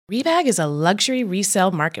Rebag is a luxury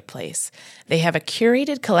resale marketplace. They have a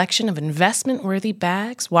curated collection of investment-worthy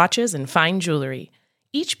bags, watches, and fine jewelry.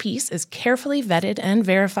 Each piece is carefully vetted and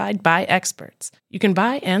verified by experts. You can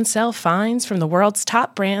buy and sell finds from the world's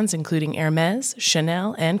top brands, including Hermes,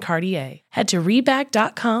 Chanel, and Cartier. Head to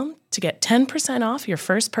Rebag.com to get 10% off your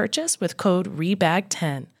first purchase with code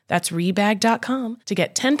REBAG10. That's Rebag.com to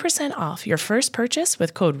get 10% off your first purchase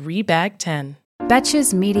with code REBAG10.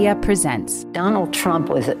 Betches Media presents. Donald Trump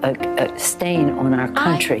was a stain on our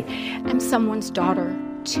country. I'm someone's daughter,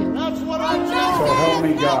 too. That's what I do. So help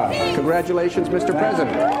me God. Congratulations, Mr.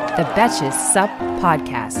 President. The Betches Sup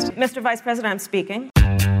Podcast. Mr. Vice President, I'm speaking.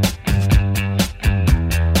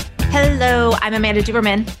 Hello, I'm Amanda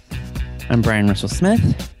Duberman. I'm Brian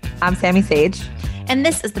Russell-Smith. I'm Sammy Sage. And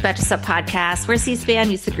this is the Betches Up Podcast, where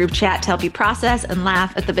C-SPAN uses the group chat to help you process and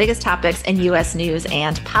laugh at the biggest topics in U.S. news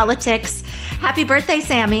and politics. Happy birthday,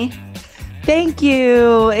 Sammy. Thank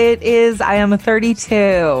you. It is, I am 32.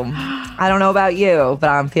 I don't know about you, but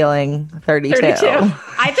I'm feeling 32.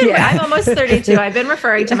 I'm almost 32. I've been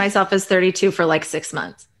referring to myself as 32 for like 6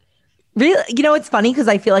 months. Really? You know, it's funny because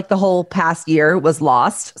I feel like the whole past year was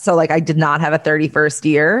lost. So like I did not have a 31st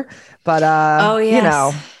year, but you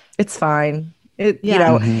know, it's fine.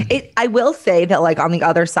 I will say that like on the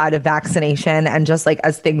other side of vaccination and just like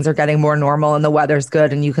as things are getting more normal and the weather's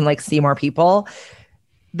good and you can like see more people,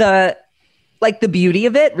 the beauty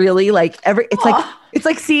of it really like it's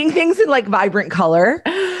like seeing things in like vibrant color,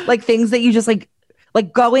 like things that you just like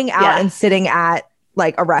going out and sitting at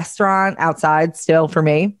like a restaurant outside still for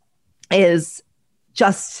me is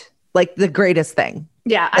just like the greatest thing.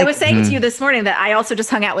 Yeah. I was saying to you this morning that I also just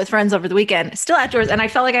hung out with friends over the weekend, still outdoors, and I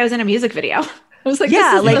felt like I was in a music video. I was like,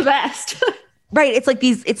 this is the best. Right. It's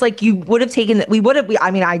like you would have taken,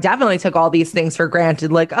 I definitely took all these things for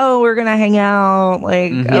granted. Like, oh, we're going to hang out.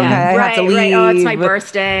 Like, okay, I have to leave. Right. Oh, it's my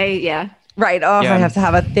birthday. Yeah. Right. Oh, I have to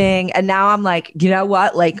have a thing. And now I'm like, you know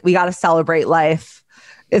what? Like, we got to celebrate life.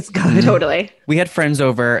 It's good. Totally. We had friends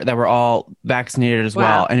over that were all vaccinated as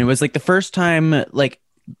well. And it was like the first time like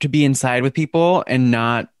to be inside with people and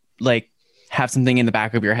not like have something in the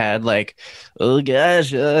back of your head like, oh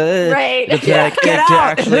gosh, right. Get out.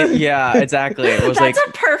 Actually, yeah, exactly. It was that's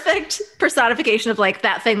a perfect personification of like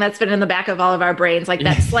that thing that's been in the back of all of our brains, like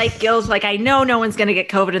that slight guilt. Like I know no one's gonna get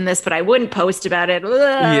COVID in this, but I wouldn't post about it. Ugh.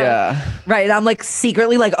 Yeah, right. I'm like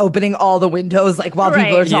secretly like opening all the windows like while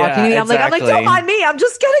people are talking to me. I'm like, don't mind me. I'm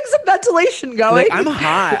just getting some ventilation going. Like, I'm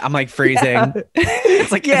hot. I'm like freezing.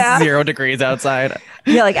 It's like 0 degrees outside.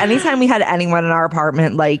 Yeah, like anytime we had anyone in our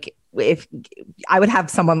apartment, like if I would have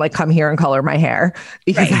someone like come here and color my hair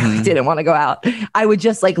because I didn't want to go out, I would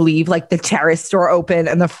just like leave like the terrace door open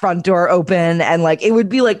and the front door open and like it would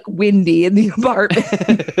be like windy in the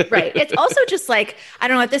apartment. Right. It's also just like, I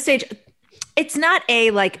don't know, at this stage, it's not a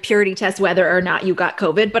like purity test whether or not you got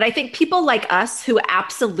COVID, but I think people like us who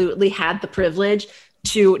absolutely had the privilege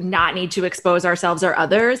to not need to expose ourselves or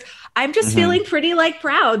others, I'm just feeling pretty like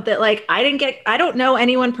proud that like I don't know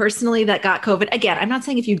anyone personally that got COVID. Again, I'm not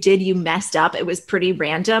saying if you did, you messed up. It was pretty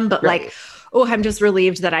random, but like, I'm just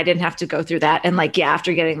relieved that I didn't have to go through that. And like,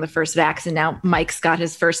 after getting the first vaccine, now Mike's got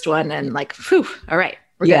his first one and like, all right,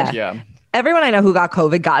 we're good. Yeah. Everyone I know who got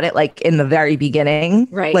COVID got it like in the very beginning,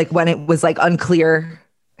 right? Like when it was like unclear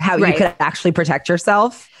how you could actually protect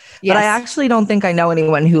yourself. Yes. But I actually don't think I know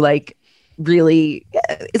anyone who like really,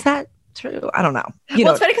 is that true? I don't know.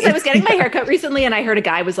 It's funny because I was getting my hair cut recently and I heard a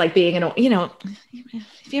guy was like being, if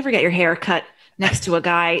you ever get your hair cut next to a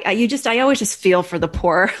guy, I always just feel for the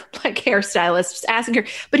poor like hairstylist just asking her,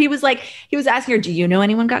 but he was asking her, do you know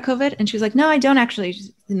anyone got COVID? And she was like, no, I don't actually.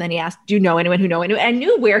 And then he asked, do you know anyone who know anyone? I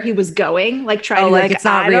knew where he was going, like trying to like, it's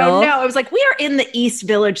not I real. don't know. I was like, we are in the East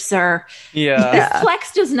Village, sir. Yeah. This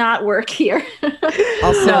flex does not work here.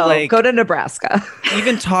 Also, like, go to Nebraska.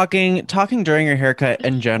 Even talking during your haircut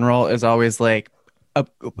in general is always like a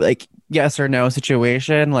yes or no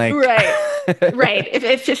situation. Like, right. Right.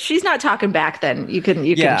 If she's not talking back, then you can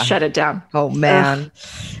shut it down. Oh man.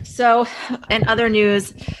 So, in other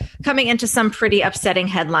news, coming into some pretty upsetting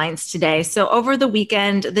headlines today. So over the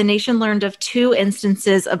weekend, the nation learned of 2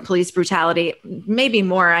 instances of police brutality, maybe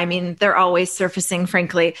more. I mean, they're always surfacing,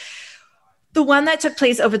 frankly. The one that took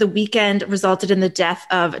place over the weekend resulted in the death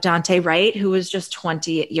of Dante Wright, who was just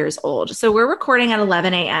 20 years old. So we're recording at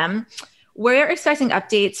 11 a.m. We're expecting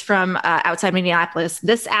updates from outside Minneapolis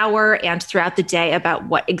this hour and throughout the day about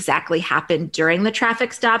what exactly happened during the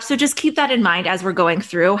traffic stop. So just keep that in mind as we're going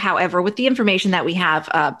through. However, with the information that we have,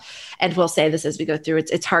 and we'll say this as we go through,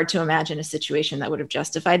 it's hard to imagine a situation that would have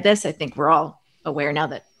justified this. I think we're all aware now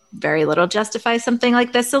that very little justifies something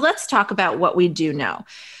like this. So let's talk about what we do know.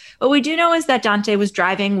 What we do know is that Dante was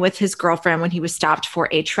driving with his girlfriend when he was stopped for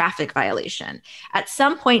a traffic violation. At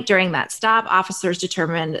some point during that stop, officers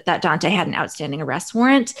determined that Dante had an outstanding arrest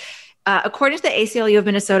warrant. According to the ACLU of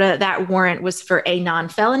Minnesota, that warrant was for a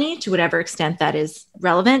non-felony, to whatever extent that is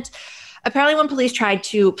relevant. Apparently, when police tried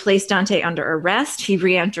to place Dante under arrest, he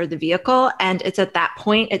re-entered the vehicle, and it's at that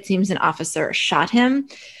point, it seems an officer shot him.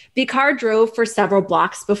 The car drove for several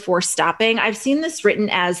blocks before stopping. I've seen this written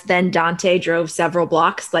as then Dante drove several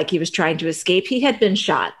blocks like he was trying to escape. He had been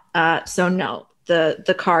shot. So no,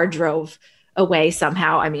 the car drove away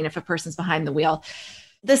somehow. I mean, if a person's behind the wheel.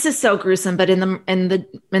 This is so gruesome, but in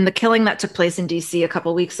the killing that took place in DC a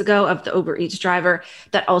couple weeks ago of the Uber Eats driver,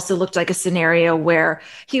 that also looked like a scenario where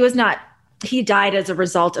he died as a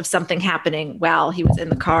result of something happening while he was in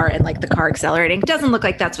the car and like the car accelerating. It doesn't look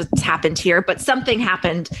like that's what's happened here, but something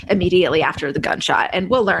happened immediately after the gunshot. And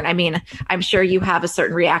we'll learn. I mean, I'm sure you have a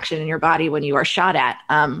certain reaction in your body when you are shot at,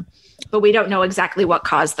 but we don't know exactly what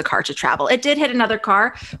caused the car to travel. It did hit another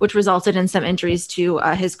car, which resulted in some injuries to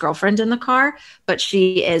his girlfriend in the car, but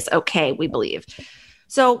she is okay, we believe.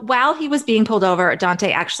 So while he was being pulled over,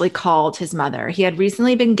 Dante actually called his mother. He had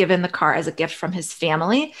recently been given the car as a gift from his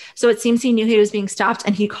family. So it seems he knew he was being stopped,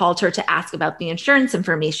 and he called her to ask about the insurance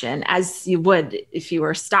information. As you would if you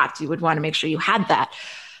were stopped, you would want to make sure you had that.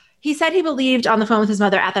 He said he believed on the phone with his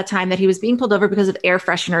mother at that time that he was being pulled over because of air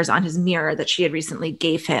fresheners on his mirror that she had recently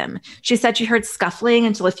gave him. She said she heard scuffling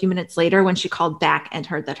until a few minutes later when she called back and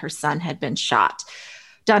heard that her son had been shot.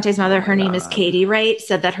 Dante's mother, her name is Katie Wright,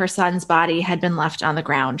 said that her son's body had been left on the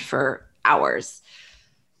ground for hours.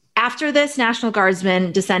 After this, National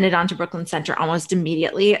Guardsmen descended onto Brooklyn Center almost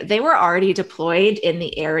immediately. They were already deployed in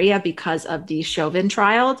the area because of the Chauvin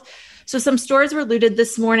trial. So some stores were looted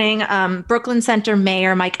this morning. Brooklyn Center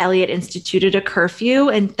Mayor Mike Elliott instituted a curfew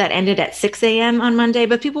and that ended at 6 a.m. on Monday,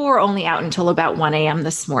 but people were only out until about 1 a.m.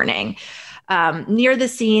 this morning. Near the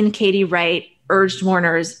scene, Katie Wright urged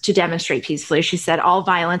mourners to demonstrate peacefully. She said all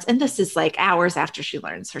violence, and this is like hours after she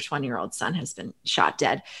learns her 20-year-old son has been shot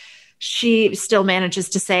dead. She still manages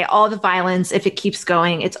to say all the violence, if it keeps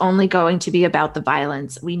going, it's only going to be about the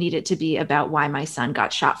violence. We need it to be about why my son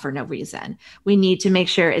got shot for no reason. We need to make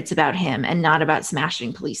sure it's about him and not about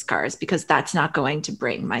smashing police cars, because that's not going to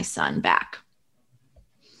bring my son back.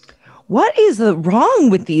 What is wrong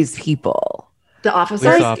with these people? The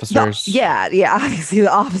officers? Yeah, I see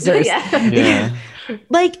the officers. Yeah.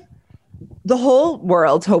 Like, the whole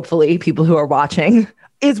world, hopefully, people who are watching,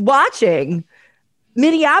 is watching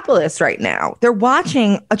Minneapolis right now. They're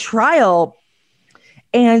watching a trial,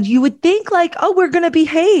 and you would think, like, oh, we're going to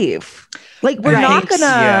behave. Like, we're not going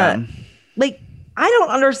to, like, I don't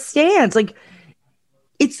understand. Like,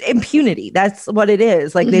 it's impunity. That's what it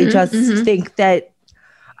is. Like, they just think that,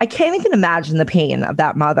 I can't even imagine the pain of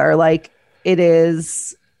that mother. Like, it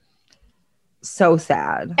is so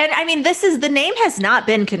sad. And I mean, the name has not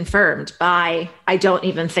been confirmed by, I don't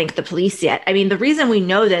even think, the police yet. I mean, the reason we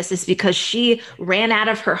know this is because she ran out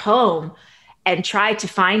of her home and tried to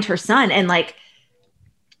find her son. And like,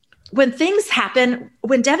 when things happen,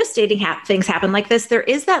 when devastating things happen like this, there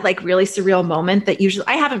is that like really surreal moment that usually,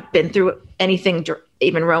 I haven't been through anything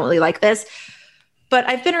even remotely like this, but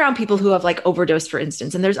I've been around people who have like overdosed, for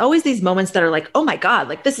instance. And there's always these moments that are like, oh my God,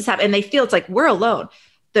 like this is happening. And they feel it's like, we're alone.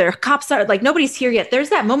 The cops are like, nobody's here yet. There's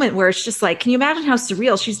that moment where it's just like, can you imagine how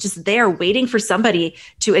surreal? She's just there waiting for somebody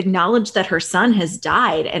to acknowledge that her son has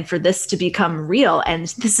died and for this to become real. And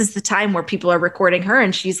this is the time where people are recording her,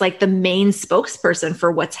 and she's like the main spokesperson for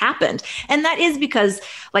what's happened. And that is because,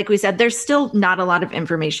 like we said, there's still not a lot of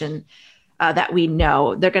information that we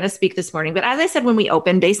know. They're going to speak this morning. But as I said, when we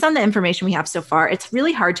open, based on the information we have so far, it's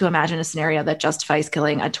really hard to imagine a scenario that justifies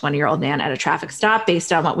killing a 20-year-old man at a traffic stop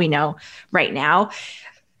based on what we know right now.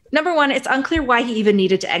 Number one, it's unclear why he even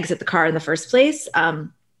needed to exit the car in the first place.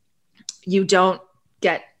 You don't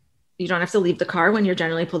have to leave the car when you're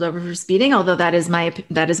generally pulled over for speeding, although that is my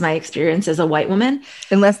experience as a white woman.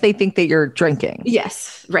 Unless they think that you're drinking.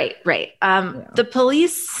 Yes, right. The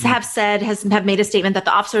police have made a statement that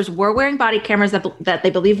the officers were wearing body cameras that they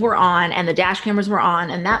believe were on, and the dash cameras were on,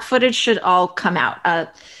 and that footage should all come out.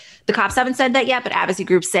 The cops haven't said that yet, but advocacy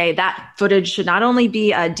groups say that footage should not only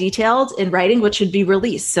be detailed in writing, but should be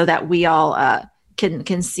released so that we all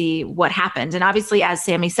can see what happened. And obviously, as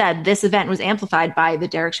Sammy said, this event was amplified by the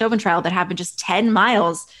Derek Chauvin trial that happened just 10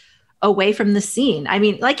 miles away from the scene. I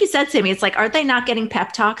mean, like you said, Sammy, it's like, aren't they not getting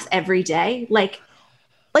pep talks every day? Like,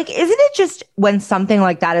 isn't it just when something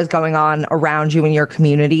like that is going on around you in your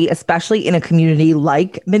community, especially in a community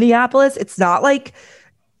like Minneapolis, it's not like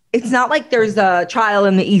there's a trial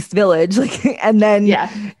in the East Village, like, and then,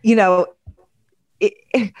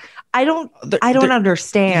 I don't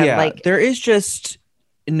understand. Yeah, like there is just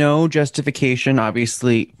no justification,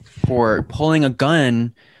 obviously, for pulling a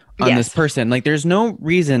gun on this person. Like, there's no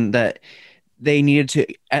reason that they needed to.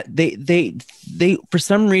 They for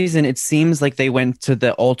some reason it seems like they went to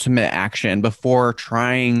the ultimate action before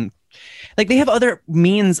trying. Like, they have other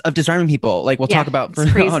means of disarming people. Like, we'll talk about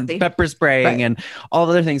on pepper spraying and all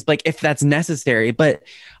the other things. Like, if that's necessary, but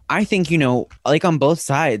I think, like on both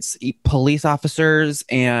sides, police officers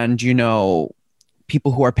and,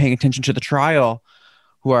 people who are paying attention to the trial,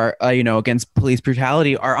 who are, against police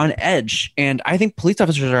brutality, are on edge. And I think police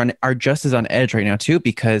officers are just as on edge right now, too,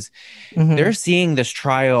 because they're seeing this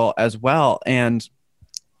trial as well. And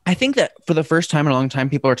I think that for the first time in a long time,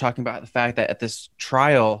 people are talking about the fact that at this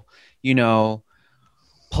trial,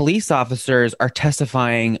 police officers are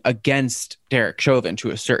testifying against Derek Chauvin to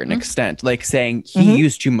a certain extent, like saying he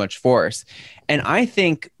used too much force. And I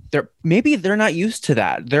think maybe they're not used to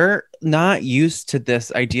that. They're not used to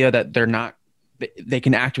this idea that they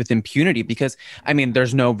can act with impunity, because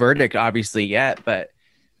there's no verdict obviously yet, but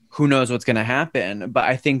who knows what's going to happen. But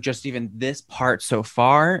I think just even this part so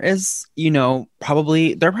far is,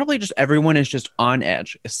 probably just everyone is just on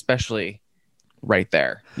edge, especially right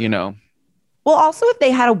there, Well, also, if they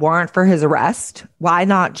had a warrant for his arrest, why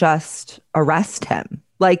not just arrest him?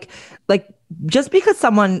 Like just because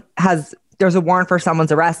there's a warrant for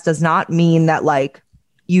someone's arrest does not mean that like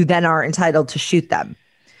you then are entitled to shoot them.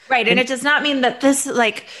 Right. And it does not mean that this,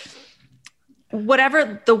 like,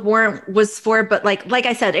 whatever the warrant was for, but like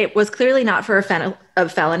I said, it was clearly not for a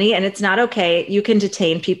felony, and it's not okay. You can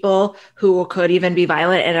detain people who could even be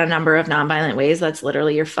violent in a number of nonviolent ways. That's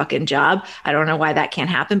literally your fucking job. I don't know why that can't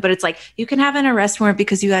happen, but it's like, you can have an arrest warrant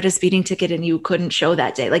because you had a speeding ticket and you couldn't show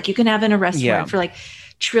that day. Like, you can have an arrest warrant for like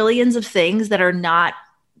trillions of things that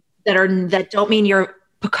don't mean you're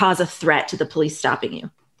cause a threat to the police stopping you.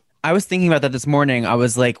 I was thinking about that this morning. I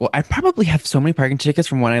was like, well, I probably have so many parking tickets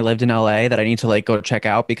from when I lived in LA that I need to like go check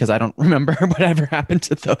out, because I don't remember whatever happened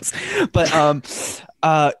to those. But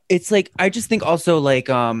it's like, I just think also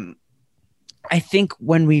like, I think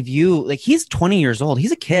when we view, like, he's 20 years old,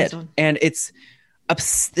 he's a kid, and that's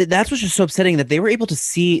what's just so upsetting, that they were able to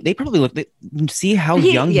see how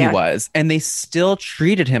young he was, and they still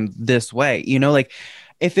treated him this way. Like,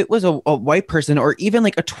 if it was a white person, or even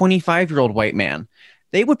like a 25-year-old white man,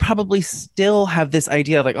 they would probably still have this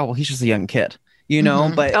idea of like, oh, well, he's just a young kid,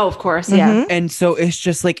 but of course. Yeah. And so it's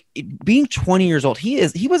just like, being 20 years old, he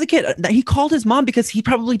was a kid. He called his mom because he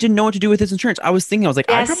probably didn't know what to do with his insurance. I was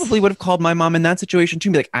like, I probably would have called my mom in that situation too,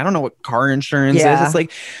 and be like, I don't know what car insurance is. It's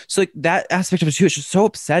like, so like that aspect of it too, it's just so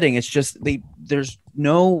upsetting. It's just, they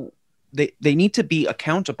need to be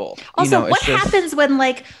accountable. Also, what happens when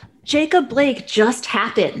like Jacob Blake just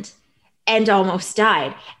happened and almost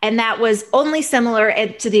died, and that was only similar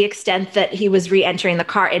to the extent that he was re-entering the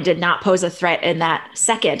car and did not pose a threat in that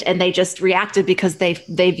second, and they just reacted because they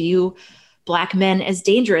view Black men as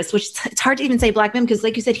dangerous, which it's hard to even say Black men, because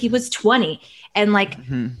like you said, he was 20, and like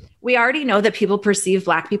we already know that people perceive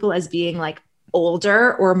Black people as being like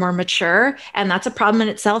older or more mature, and that's a problem in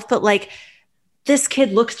itself. But like, this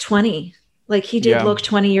kid looked 20. Like, he did look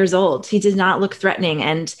 20 years old. He did not look threatening.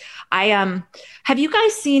 And have you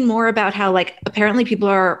guys seen more about how like apparently people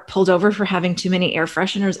are pulled over for having too many air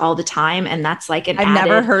fresheners all the time? And that's like I've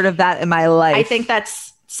never heard of that in my life. I think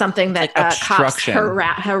that's something that cops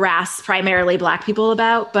harass primarily Black people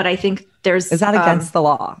about. But I think is that against the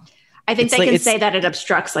law? I think they can say that it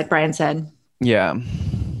obstructs, like Brian said. Yeah.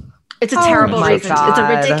 It's a terrible reason. It's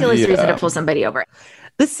a ridiculous reason to pull somebody over.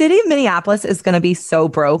 The city of Minneapolis is going to be so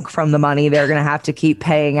broke from the money they're going to have to keep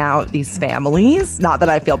paying out these families. Not that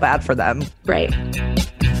I feel bad for them. Right.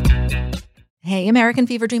 Hey, American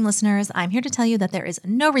Fever Dream listeners, I'm here to tell you that there is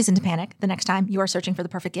no reason to panic the next time you are searching for the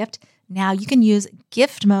perfect gift. Now you can use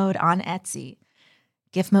gift mode on Etsy.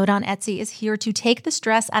 Gift mode on Etsy is here to take the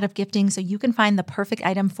stress out of gifting so you can find the perfect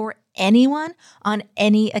item for anyone on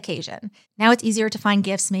any occasion. Now it's easier to find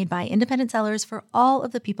gifts made by independent sellers for all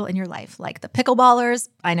of the people in your life, like the pickleballers,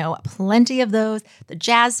 I know plenty of those, the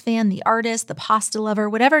jazz fan, the artist, the pasta lover,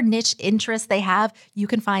 whatever niche interest they have, you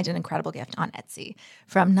can find an incredible gift on Etsy.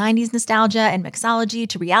 From 90s nostalgia and mixology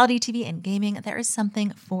to reality TV and gaming, there is something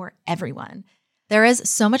for everyone. There is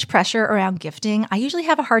so much pressure around gifting. I usually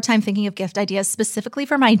have a hard time thinking of gift ideas specifically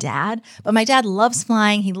for my dad, but my dad loves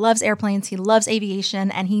flying, he loves airplanes, he loves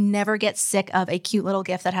aviation, and he never gets sick of a cute little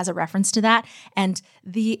gift that has a reference to that. And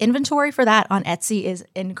the inventory for that on Etsy is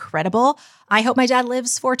incredible. I hope my dad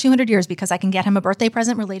lives for 200 years because I can get him a birthday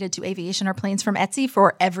present related to aviation or planes from Etsy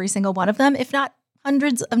for every single one of them, if not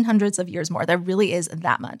Hundreds and hundreds of years more. There really is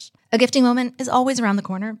that much. A gifting moment is always around the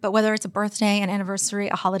corner, but whether it's a birthday, an anniversary,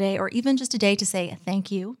 a holiday, or even just a day to say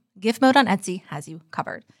thank you, Gift Mode on Etsy has you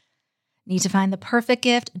covered. Need to find the perfect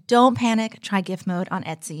gift? Don't panic. Try Gift Mode on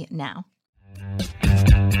Etsy now.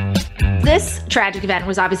 This tragic event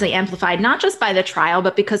was obviously amplified not just by the trial,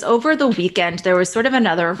 but because over the weekend, there was sort of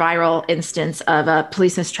another viral instance of a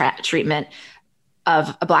police mistreatment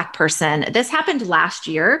of a Black person. This happened last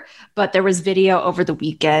year, but there was video over the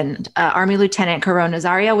weekend. Army Lieutenant Caron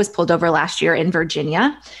Nazario was pulled over last year in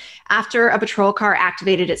Virginia. After a patrol car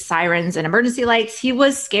activated its sirens and emergency lights, he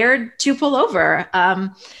was scared to pull over.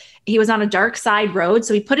 He was on a dark side road,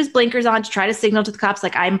 so he put his blinkers on to try to signal to the cops,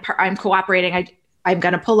 like, I'm cooperating. I'm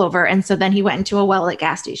going to pull over. And so then he went into a well-lit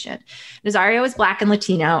gas station. Nazario is Black and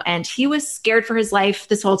Latino, and he was scared for his life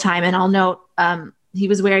this whole time. And I'll note he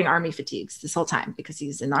was wearing Army fatigues this whole time because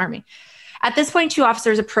he's in the Army. At this point, two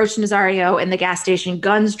officers approached Nazario in the gas station,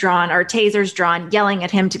 guns drawn or tasers drawn, yelling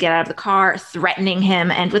at him to get out of the car, threatening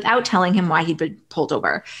him, and without telling him why he'd been pulled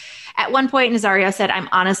over. At one point, Nazario said, "I'm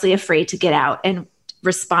honestly afraid to get out." In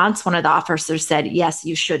response, one of the officers said, "Yes,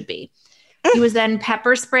 you should be." He was then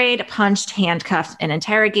pepper sprayed, punched, handcuffed, and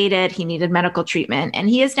interrogated. He needed medical treatment, and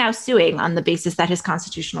he is now suing on the basis that his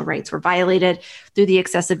constitutional rights were violated through the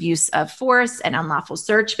excessive use of force and unlawful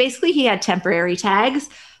search. Basically, he had temporary tags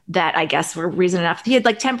that I guess were reason enough. He had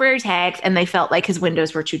like temporary tags, and they felt like his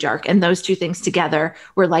windows were too dark. And those two things together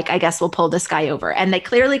were like, I guess we'll pull this guy over. And they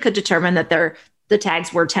clearly could determine that the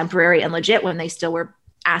tags were temporary and legit when they still were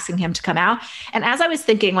asking him to come out. And as I was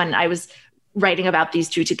thinking when I was writing about these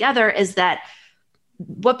two together, is that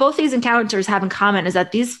what both these encounters have in common is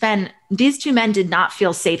that these two men did not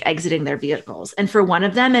feel safe exiting their vehicles. And for one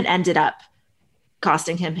of them, it ended up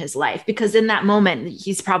costing him his life, because in that moment,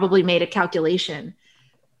 he's probably made a calculation.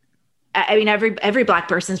 I mean, every Black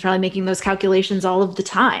person is probably making those calculations all of the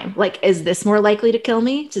time. Like, is this more likely to kill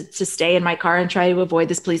me to stay in my car and try to avoid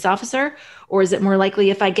this police officer? Or is it more likely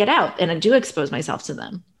if I get out and I do expose myself to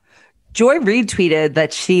them? Joy Reid tweeted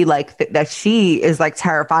that she is like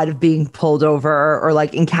terrified of being pulled over or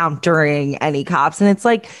like encountering any cops. And it's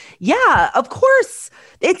like, yeah, of course.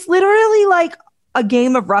 It's literally like a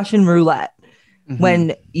game of Russian roulette.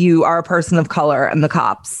 When you are a person of color and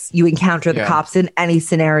you encounter the cops in any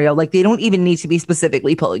scenario. Like, they don't even need to be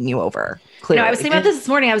specifically pulling you over. Clearly. I was thinking about this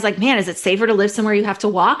morning. I was like, man, is it safer to live somewhere you have to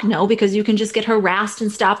walk? No, because you can just get harassed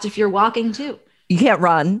and stopped if you're walking too. You can't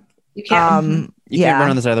run. You can't. You can't run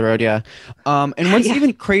on the side of the road. Yeah. And what's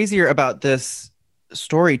even crazier about this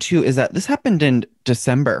story too is that this happened in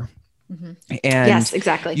December. And yes,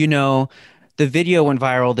 exactly. You know, the video went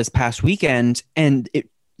viral this past weekend, and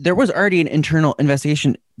there was already an internal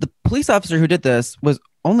investigation. The police officer who did this was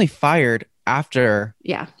only fired after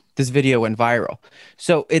this video went viral.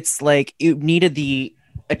 So it's like it needed the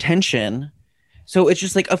attention. So it's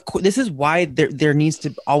just like, of course, this is why there needs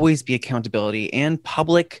to always be accountability and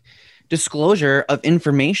public disclosure of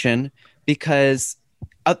information, because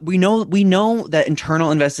we know that internal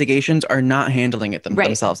investigations are not handling it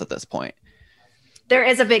themselves at this point. There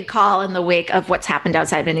is a big call in the wake of what's happened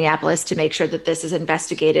outside Minneapolis to make sure that this is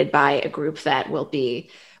investigated by a group that will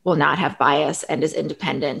not have bias and is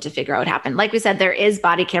independent to figure out what happened. Like we said, there is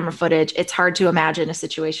body camera footage. It's hard to imagine a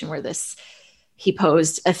situation where he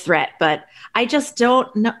posed a threat, but I just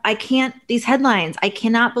don't know. These headlines, I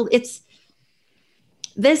cannot believe it's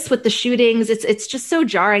this with the shootings. It's just so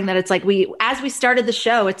jarring that it's like as we started the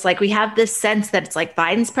show, it's like we have this sense that it's like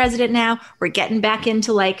Biden's president now. We're getting back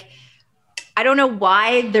into like, I don't know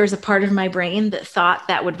why there's a part of my brain that thought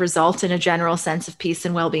that would result in a general sense of peace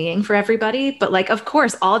and well-being for everybody. But like, of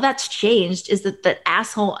course, all that's changed is that the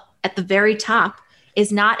asshole at the very top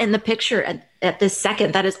is not in the picture at this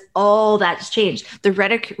second. That is all that's changed. The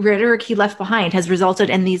rhetoric he left behind has resulted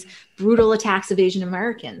in these brutal attacks of Asian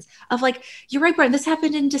Americans. Of like, you're right, Brian, this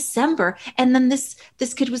happened in December. And then this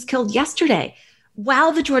kid was killed yesterday.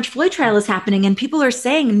 While the George Floyd trial is happening, and people are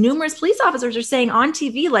saying, numerous police officers are saying on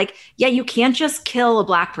TV, like, yeah, you can't just kill a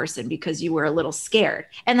Black person because you were a little scared.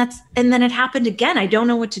 And then it happened again. I don't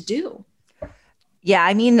know what to do. Yeah,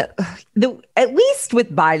 I mean, at least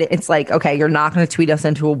with Biden, it's like, okay, you're not going to tweet us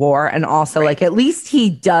into a war. And also, like, at least he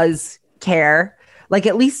does care. Like,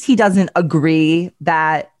 at least he doesn't agree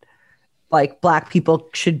that, like, Black people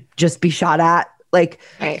should just be shot at. Like,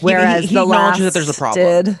 whereas he the acknowledges last that there's a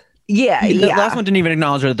problem. did. Yeah, the last one didn't even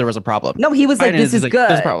acknowledge that there was a problem. No, he was like, this is good.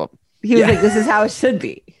 There's a problem. He was like, this is how it should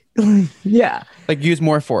be. Yeah. Like, use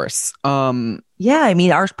more force. Yeah, I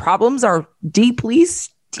mean, our problems are deeply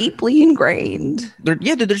ingrained. There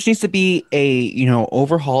just needs to be a,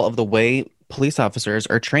 overhaul of the way police officers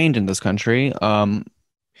are trained in this country.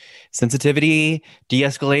 sensitivity,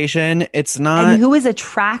 de-escalation. It's not. And who is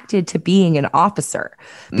attracted to being an officer?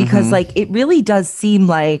 Because like, it really does seem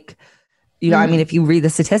like, I mean, if you read the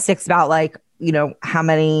statistics about like,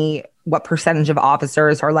 what percentage of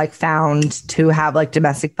officers are like found to have like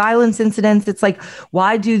domestic violence incidents, it's like,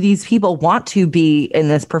 why do these people want to be in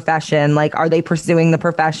this profession? Like, are they pursuing the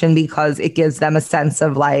profession because it gives them a sense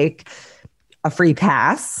of like a free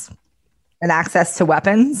pass and access to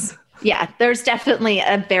weapons? Yeah, there's definitely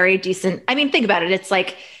a very decent, I mean, think about it. It's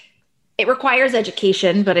like, it requires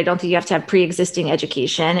education, but I don't think you have to have pre-existing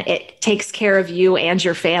education. It takes care of you and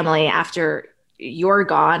your family after you're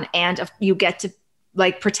gone, and you get to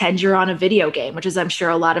like pretend you're on a video game, which is, I'm sure,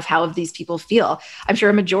 a lot of how these people feel. I'm sure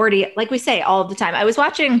a majority, like we say all of the time. I've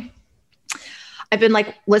been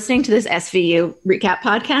like listening to this SVU recap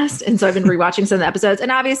podcast. And so I've been rewatching some of the episodes. And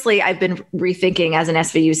obviously I've been rethinking as an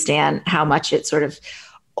SVU stan how much it sort of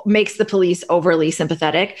makes the police overly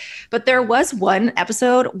sympathetic. But there was one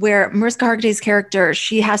episode where Mariska Hargitay's character,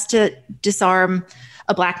 she has to disarm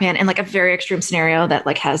a black man in like a very extreme scenario that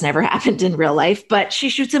like has never happened in real life, but she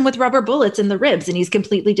shoots him with rubber bullets in the ribs and he's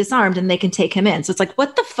completely disarmed and they can take him in. So it's like,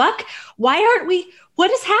 what the fuck?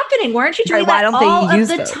 What is happening? Why aren't you doing that all of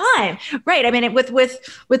the time? Right. I mean, with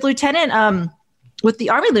Lieutenant, with the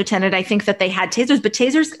Army lieutenant, I think that they had tasers, but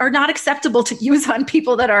tasers are not acceptable to use on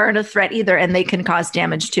people that aren't a threat either. And they can cause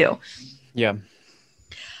damage too. Yeah.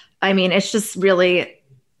 I mean, it's just really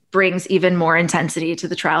brings even more intensity to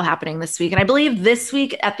the trial happening this week. And I believe this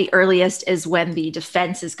week at the earliest is when the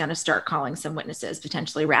defense is going to start calling some witnesses,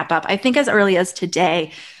 potentially wrap up. I think as early as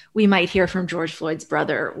today, we might hear from George Floyd's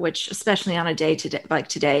brother, which especially on a day today, like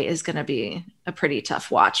today, is going to be a pretty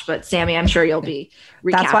tough watch. But Sammy, I'm sure you'll be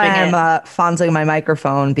recapping. That's why I'm fondling my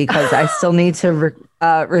microphone, because I still need to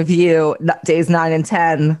review days 9 and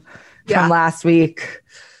 10 from last week.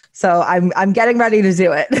 So I'm getting ready to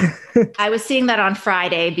do it. I was seeing that on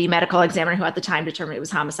Friday. The medical examiner who at the time determined it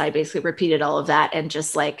was homicide basically repeated all of that and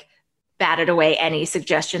just like batted away any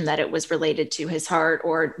suggestion that it was related to his heart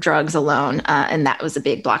or drugs alone. And that was a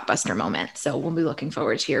big blockbuster moment. So we'll be looking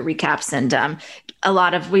forward to your recaps and a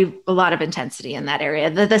lot of intensity in that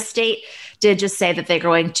area. The state did just say that they're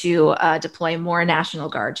going to deploy more National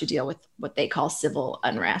Guard to deal with what they call civil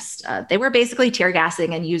unrest. They were basically tear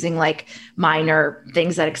gassing and using like minor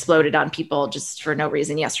things that exploded on people just for no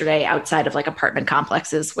reason yesterday outside of like apartment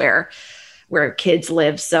complexes where kids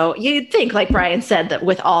live. So you'd think, like Brian said, that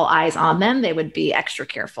with all eyes on them, they would be extra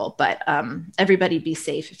careful. But everybody be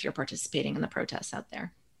safe if you're participating in the protests out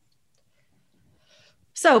there.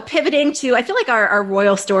 So pivoting to, I feel like our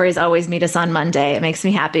royal stories always meet us on Monday. It makes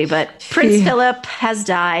me happy. But Prince Philip has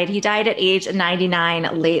died. He died at age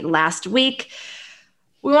 99 late last week.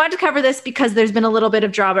 We wanted to cover this because there's been a little bit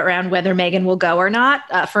of drama around whether Meghan will go or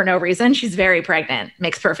not for no reason. She's very pregnant.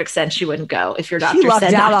 Makes perfect sense she wouldn't go if your doctor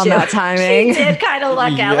said not to. That timing. She did kind of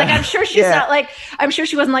luck out. Like, I'm sure she's not like, I'm sure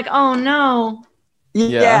she wasn't like, oh no.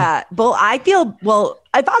 Yeah. Well, I feel,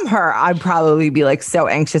 if I'm her, I'd probably be like so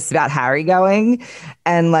anxious about Harry going.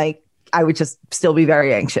 And like, I would just still be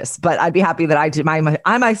very anxious, but I'd be happy that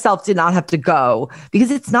I myself did not have to go,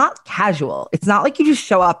 because it's not casual. It's not like you just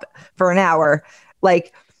show up for an hour.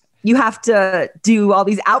 Like, you have to do all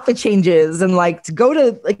these outfit changes and like to go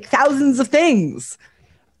to like thousands of things.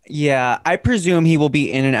 Yeah, I presume he will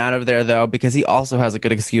be in and out of there though, because he also has a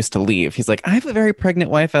good excuse to leave. He's like, I have a very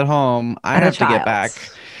pregnant wife at home. I have to get back,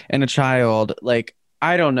 and a child. Like,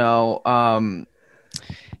 I don't know.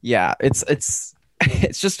 Yeah, it's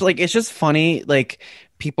just like, it's just funny. Like,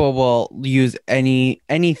 people will use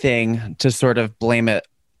anything to sort of blame it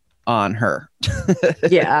on her.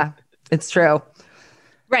 Yeah, it's true.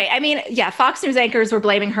 Right. I mean, yeah, Fox News anchors were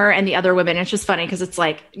blaming her and the other women. It's just funny because it's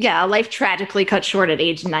like, yeah, life tragically cut short at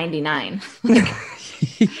age 99.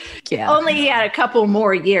 Yeah. Only he had a couple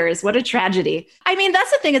more years. What a tragedy. I mean,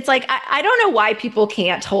 that's the thing. It's like, I don't know why people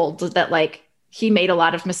can't hold that, like, he made a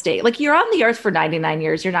lot of mistakes. Like, you're on the earth for 99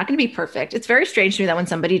 years. You're not going to be perfect. It's very strange to me that when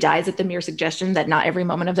somebody dies, at the mere suggestion that not every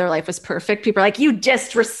moment of their life was perfect, people are like, you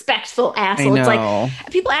disrespectful asshole. It's like,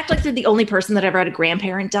 people act like they're the only person that ever had a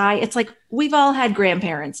grandparent die. It's like, we've all had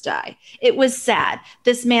grandparents die. It was sad.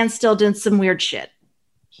 This man still did some weird shit.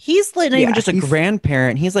 He's like not even just a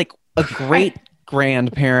grandparent. He's like a great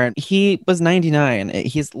grandparent. He was 99.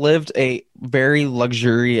 He's lived a very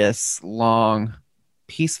luxurious, long,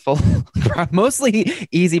 peaceful, mostly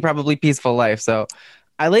easy, probably peaceful life. So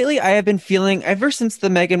I have been feeling, ever since the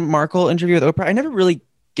Meghan Markle interview with Oprah, I never really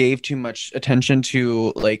gave too much attention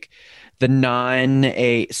to like the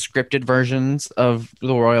scripted versions of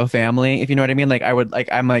the royal family, if you know what I mean. Like,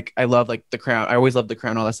 I love like The Crown. I always loved The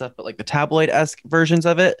Crown, all that stuff, but like the tabloid-esque versions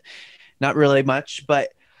of it, not really much. But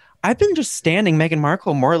I've been just standing Meghan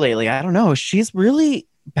Markle more lately. I don't know. She's really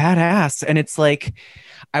badass. And it's like,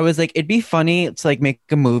 I was like, it'd be funny to like make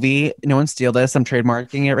a movie. No one steal this. I'm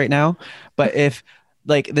trademarking it right now. But if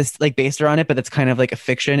like this, like based around it, but it's kind of like a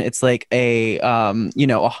fiction. It's like a, a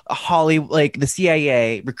Hollywood, like the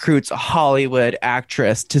CIA recruits a Hollywood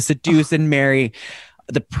actress to seduce and marry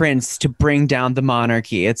the prince to bring down the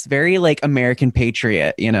monarchy. It's very like American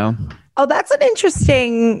Patriot, you know? Oh, that's an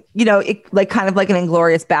interesting, like kind of like an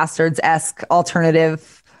Inglourious Bastards-esque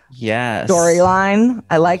alternative storyline.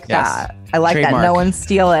 I like that. I like Trademark. that. No one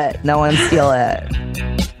steal it. No one steal it.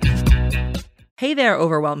 Hey there,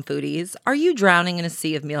 overwhelmed foodies. Are you drowning in a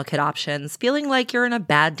sea of meal kit options, feeling like you're in a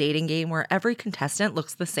bad dating game where every contestant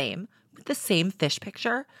looks the same, with the same fish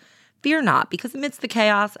picture? Fear not, because amidst the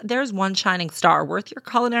chaos, there's one shining star worth your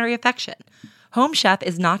culinary affection. Home Chef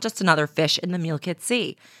is not just another fish in the meal kit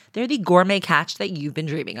sea. They're the gourmet catch that you've been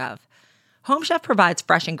dreaming of. Home Chef provides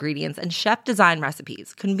fresh ingredients and chef-designed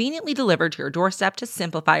recipes, conveniently delivered to your doorstep to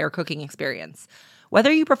simplify your cooking experience.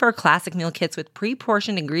 Whether you prefer classic meal kits with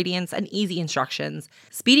pre-portioned ingredients and easy instructions,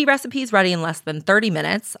 speedy recipes ready in less than 30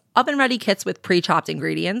 minutes, oven-ready kits with pre-chopped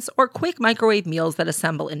ingredients, or quick microwave meals that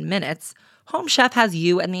assemble in minutes, Home Chef has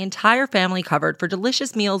you and the entire family covered for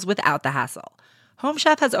delicious meals without the hassle. Home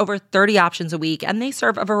Chef has over 30 options a week, and they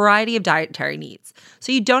serve a variety of dietary needs,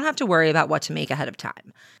 so you don't have to worry about what to make ahead of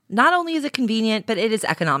time. Not only is it convenient, but it is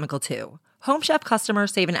economical too. Home Chef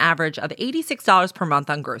customers save an average of $86 per month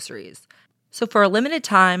on groceries. So for a limited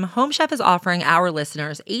time, Home Chef is offering our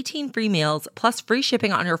listeners 18 free meals plus free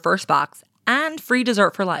shipping on your first box and free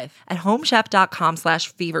dessert for life at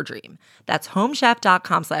homechef.com/feverdream. That's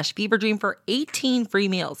homechef.com/feverdream for 18 free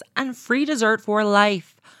meals and free dessert for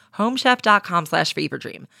life.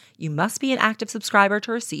 homechef.com/feverdream. You must be an active subscriber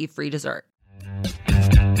to receive free dessert.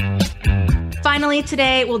 Finally,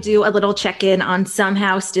 today we'll do a little check-in on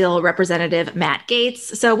somehow still Representative Matt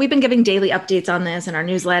Gaetz. So we've been giving daily updates on this in our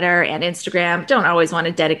newsletter and Instagram. Don't always want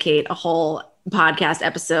to dedicate a whole podcast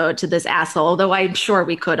episode to this asshole, although I'm sure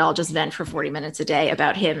we could all just vent for 40 minutes a day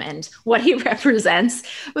about him and what he represents.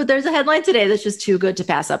 But there's a headline today that's just too good to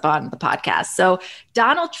pass up on the podcast. So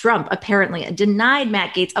Donald Trump apparently denied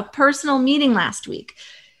Matt Gaetz a personal meeting last week.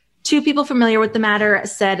 Two people familiar with the matter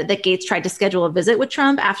said that Gaetz tried to schedule a visit with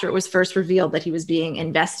Trump after it was first revealed that he was being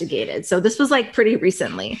investigated. So this was like pretty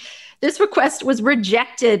recently. This request was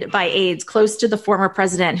rejected by aides close to the former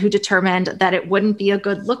president, who determined that it wouldn't be a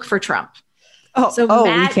good look for Trump. Matt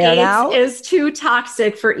Gaetz is too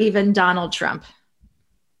toxic for even Donald Trump.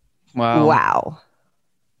 Wow.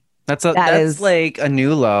 That's like a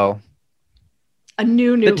new low. A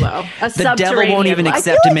new low. The devil won't even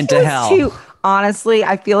accept him into hell. Honestly,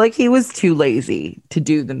 I feel like he was too lazy to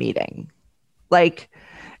do the meeting. Like,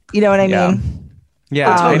 you know what I mean?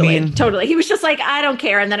 Yeah, totally. He was just like, I don't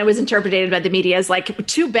care. And then it was interpreted by the media as like,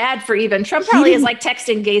 too bad for even. Trump probably is like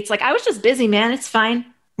texting Gaetz, like, I was just busy, man. It's fine.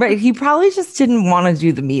 Right. He probably just didn't want to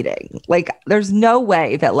do the meeting. Like, there's no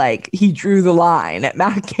way that like he drew the line at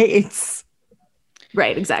Matt Gaetz.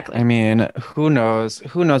 Right. Exactly. I mean, who knows?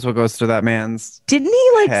 Who knows what goes through that man's Didn't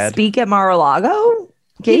he like speak at Mar-a-Lago?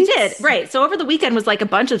 Gaetz? He did, right. So over the weekend was like a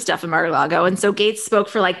bunch of stuff in Mar-a-Lago. And so Gaetz spoke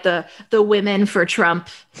for like the Women for Trump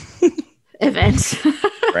event.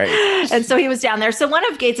 Right. And so he was down there. So one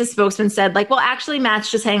of Gaetz' spokesmen said, like, well, actually,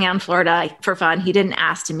 Matt's just hanging out in Florida for fun. He didn't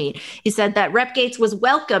ask to meet. He said that Rep. Gaetz was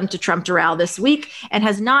welcome to Trump Doral this week and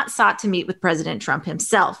has not sought to meet with President Trump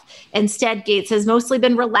himself. Instead, Gaetz has mostly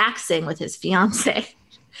been relaxing with his fiance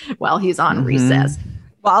while he's on recess.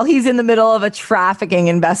 While he's in the middle of a trafficking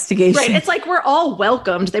investigation. Right. It's like, we're all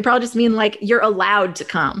welcomed. They probably just mean like, you're allowed to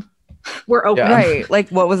come. We're open. Yeah. Right. Like,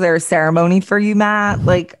 what was there a ceremony for you, Matt?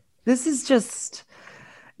 Like, this is just,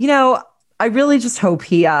 I really just hope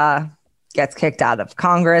he gets kicked out of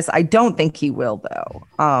Congress. I don't think he will, though.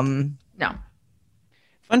 No.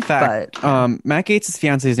 Fun fact, Matt Gaetz'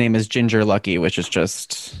 fiance's name is Ginger Lucky, which is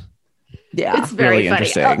just... Yeah, it's very really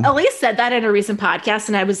funny. Elise said that in a recent podcast,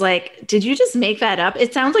 and I was like, "Did you just make that up?"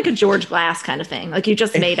 It sounds like a George Glass kind of thing. Like you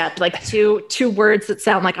just made up like two words that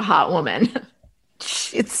sound like a hot woman.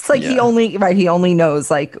 It's like he only knows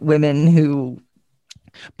like women who.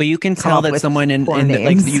 But you can tell that someone in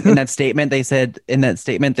that statement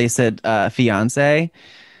they said fiance.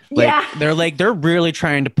 Like, they're really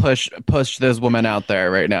trying to push this woman out there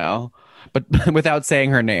right now, but without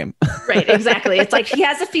saying her name. Right, exactly. It's like he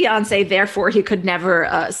has a fiance, therefore he could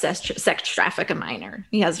never sex traffic a minor.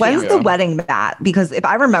 He has. When's the wedding, Matt? Because if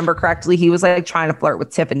I remember correctly, he was like trying to flirt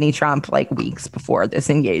with Tiffany Trump like weeks before this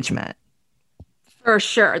engagement. For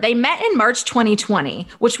sure. They met in March 2020,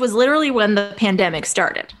 which was literally when the pandemic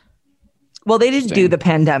started. Well, they didn't do the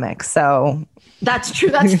pandemic, so. That's true.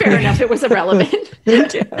 That's fair enough. It was irrelevant.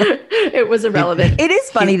 It was irrelevant. It is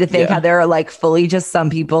funny to think how there are like fully just some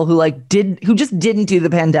people who who just didn't do the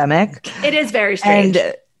pandemic. It is very strange.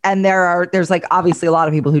 And there's like obviously a lot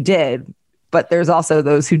of people who did, but there's also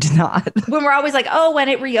those who did not. When we're always like, oh, when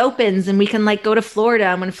it reopens and we can like go to Florida,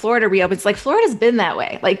 and when Florida reopens, like Florida's been that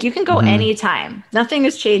way. Like you can go anytime. Nothing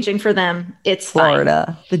is changing for them. It's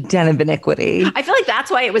Florida, the den of iniquity. I feel like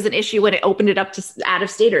that's why it was an issue when it opened it up to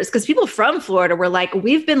out-of-staters, because people from Florida were like,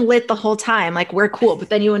 we've been lit the whole time. Like we're cool. But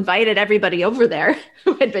then you invited everybody over there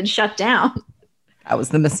who had been shut down. That was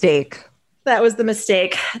the mistake. That was the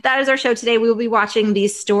mistake. That is our show today. We will be watching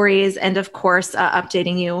these stories and, of course,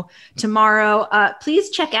 updating you tomorrow. Please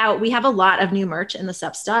check out, we have a lot of new merch in the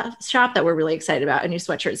Sup shop that we're really excited about. A new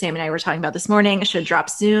sweatshirt Sam and I were talking about this morning. It should drop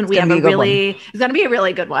soon. It's going to be a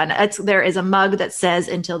really good one. There is a mug that says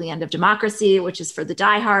 "Until the End of Democracy," which is for the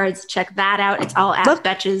diehards. Check that out. It's all at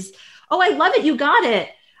Betches. Oh, I love it. You got it.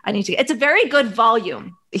 It's a very good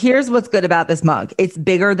volume. Here's what's good about this mug. It's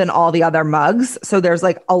bigger than all the other mugs. So there's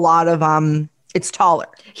like a lot of, it's taller.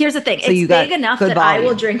 Here's the thing. So it's big enough that volume. I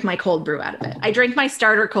will drink my cold brew out of it. I drink my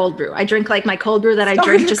starter cold brew. I drink like my cold brew that I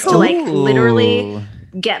drink just to like literally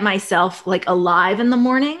get myself like alive in the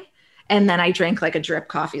morning. And then I drink like a drip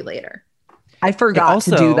coffee later. I forgot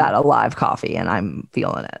to do that alive coffee and I'm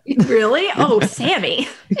feeling it. Really? Oh, Sammy.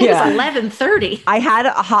 It was 11:30. I had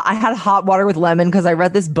hot water with lemon because I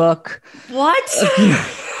read this book. What?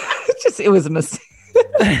 It was a mistake.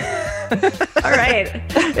 All right.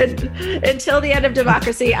 Until the End of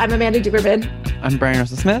Democracy, I'm Amanda Duberman. I'm Brian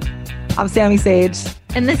Russell Smith. I'm Sammy Sage.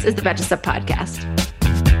 And this is the Betches Sup Podcast.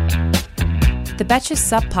 The Betches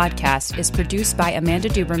Sup Podcast is produced by Amanda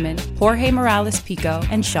Duberman, Jorge Morales-Pico,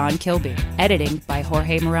 and Sean Kilby. Editing by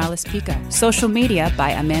Jorge Morales-Pico. Social media by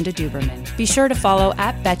Amanda Duberman. Be sure to follow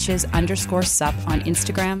 @Betches_Sup on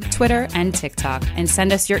Instagram, Twitter, and TikTok, and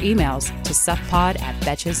send us your emails to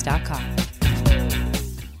suppod@betches.com.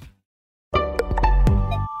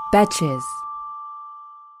 Betches.